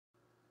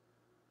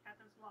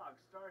vlog,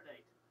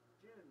 stardate,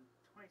 June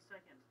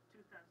 22nd,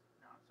 2000,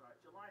 no, I'm sorry,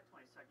 July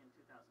 22nd,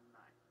 2009.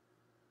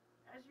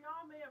 As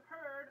y'all may have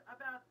heard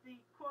about the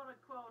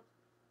quote-unquote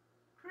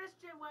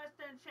Christian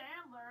Weston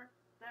Chandler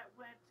that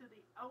went to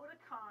the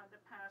Otakon the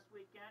past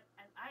weekend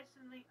and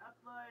accidentally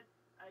uploaded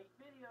a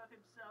video of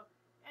himself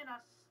in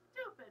a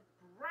stupid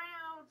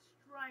brown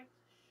striped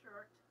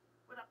shirt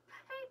with a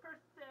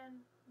paper-thin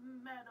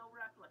metal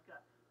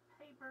replica.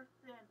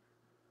 Paper-thin.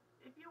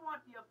 If you want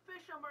the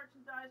official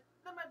merchandise,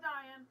 the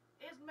medallion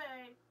is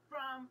made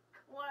from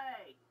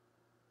clay.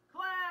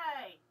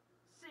 Clay!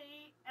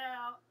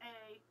 C-L-A-Y.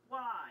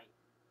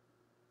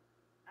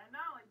 And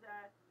not only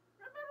that,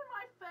 remember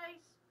my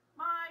face?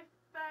 My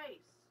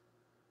face.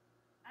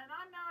 And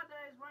I'm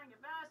nowadays wearing a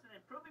vest and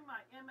improving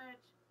my image.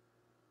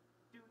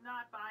 Do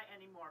not buy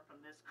any more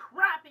from this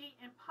crappy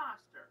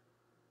imposter.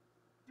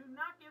 Do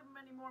not give him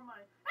any more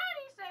money. And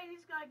he says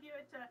he's going to give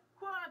it to,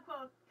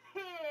 quote-unquote,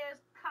 his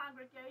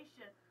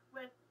congregation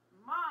with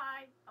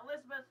my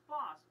Elizabeth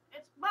Foss.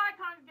 It's my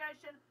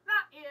congregation,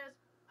 not his.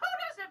 Who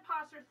does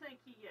imposter think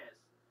he is?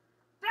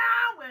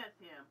 Down with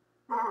him.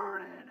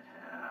 Burn in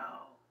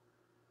hell.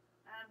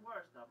 And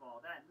worst of all,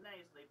 that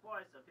nasally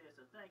voice of his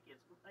to think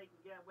they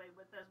can get away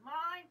with his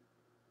mind.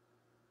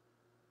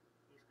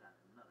 He's got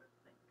another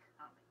thing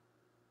coming.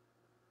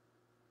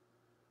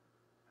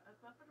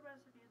 But for the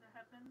rest of you that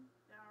have been,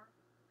 that are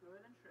good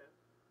and true,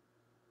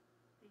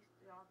 peace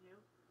to all of you.